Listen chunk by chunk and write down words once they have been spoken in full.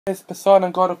It's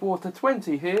Poseidon God of Water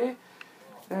 20 here,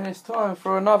 and it's time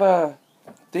for another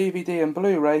DVD and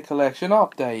Blu-ray collection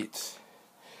update.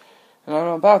 And I'm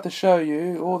about to show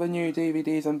you all the new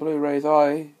DVDs and Blu-rays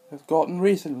I have gotten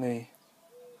recently.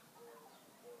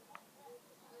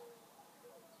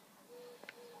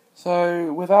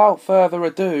 So, without further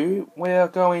ado, we are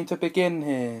going to begin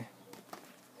here.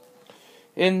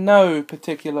 In no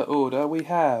particular order, we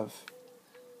have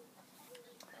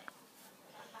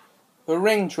the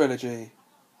Ring Trilogy.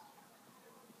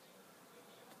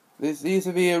 These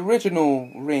are the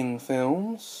original Ring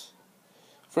films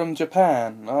from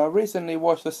Japan. I recently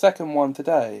watched the second one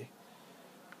today.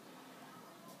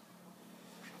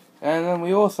 And then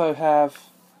we also have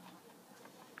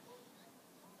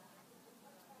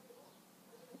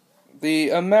the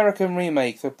American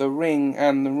remakes of The Ring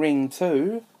and The Ring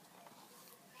 2.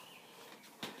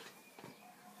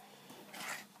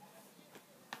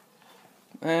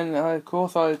 And of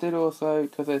course I did also,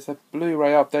 because it's a Blu-ray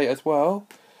update as well,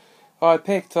 I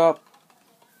picked up,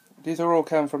 these are all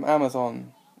come from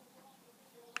Amazon.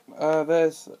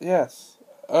 Yes,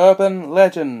 Urban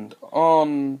Legend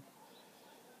on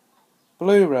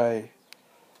Blu-ray.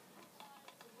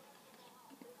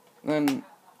 Then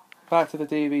back to the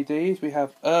DVDs, we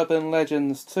have Urban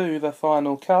Legends 2, The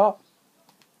Final Cut.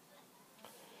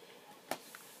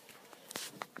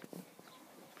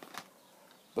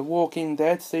 The Walking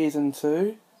Dead Season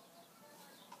 2.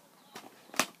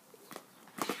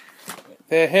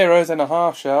 They're Heroes in a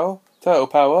Half Shell, Turtle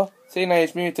Power,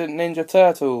 Teenage Mutant Ninja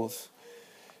Turtles.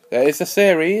 It's a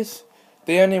series,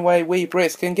 the only way we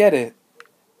Brits can get it.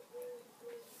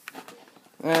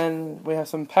 And we have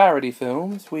some parody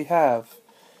films. We have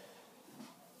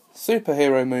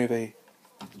Superhero Movie.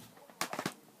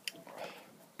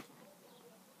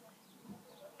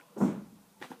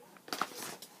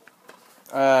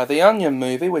 The Onion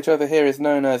Movie, which over here is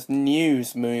known as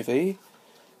News Movie.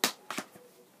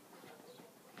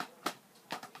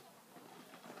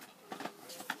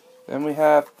 Then we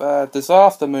have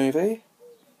Disaster Movie.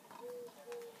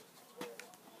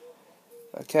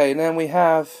 Okay, and then we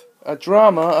have a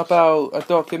drama about a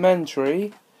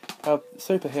documentary of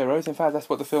superheroes. In fact, that's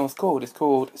what the film's called. It's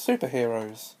called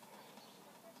Superheroes.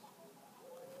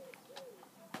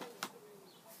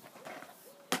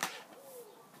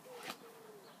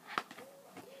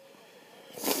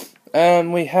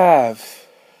 And we have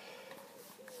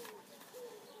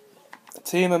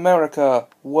Team America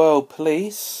World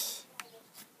Police,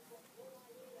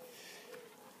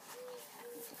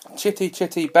 Chitty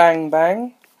Chitty Bang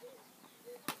Bang,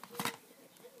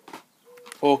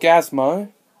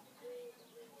 Orgazmo.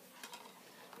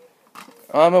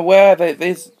 I'm aware that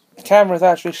this camera is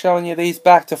actually showing you these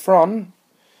back to front.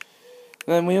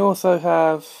 Then we also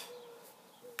have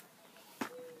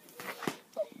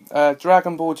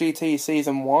Dragon Ball GT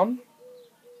Season 1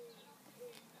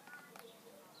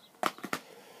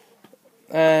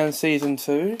 and Season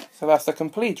 2, so that's the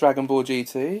complete Dragon Ball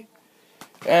GT,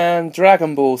 and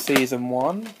Dragon Ball Season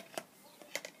 1.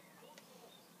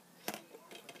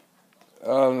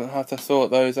 I'll have to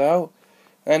sort those out,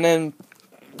 and then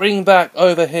bring back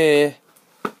over here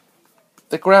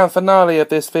the grand finale of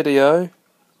this video.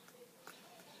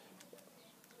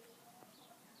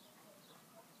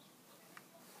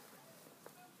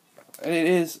 And it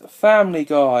is Family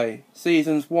Guy,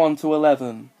 Seasons 1 to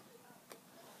 11.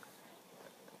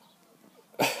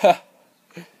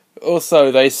 Or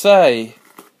so they say.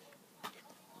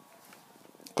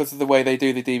 Because of the way they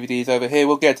do the DVDs over here.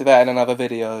 We'll get to that in another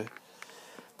video.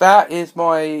 That is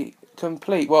my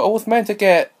complete... Well, I was meant to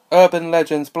get Urban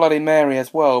Legends Bloody Mary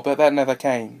as well, but that never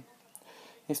came.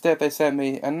 Instead they sent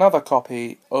me another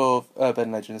copy of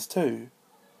Urban Legends 2.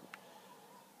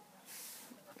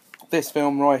 This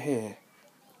film right here.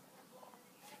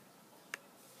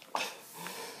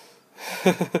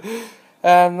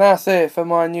 And that's it for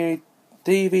my new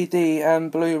DVD and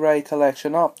Blu-ray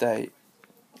collection update.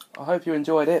 I hope you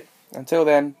enjoyed it. Until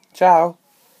then, ciao.